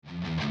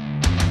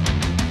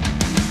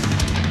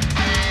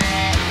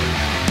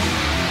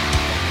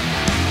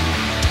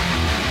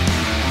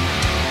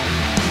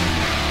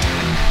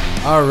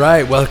All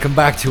right, welcome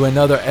back to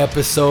another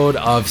episode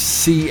of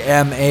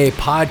CMA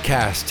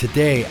Podcast.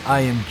 Today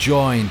I am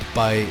joined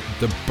by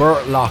the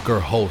Burt Locker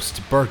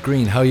host, Burt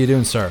Green. How are you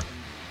doing, sir?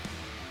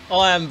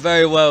 I am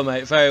very well,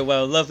 mate. Very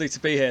well. Lovely to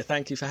be here.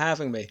 Thank you for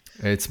having me.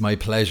 It's my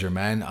pleasure,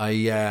 man.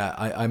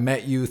 I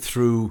met you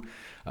through.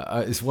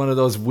 It's one of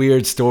those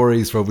weird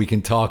stories where we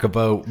can talk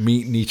about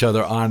meeting each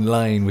other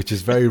online, which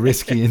is very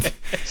risky in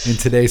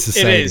today's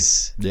society. It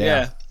is.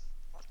 Yeah.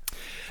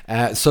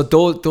 So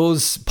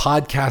those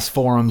podcast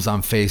forums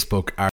on Facebook are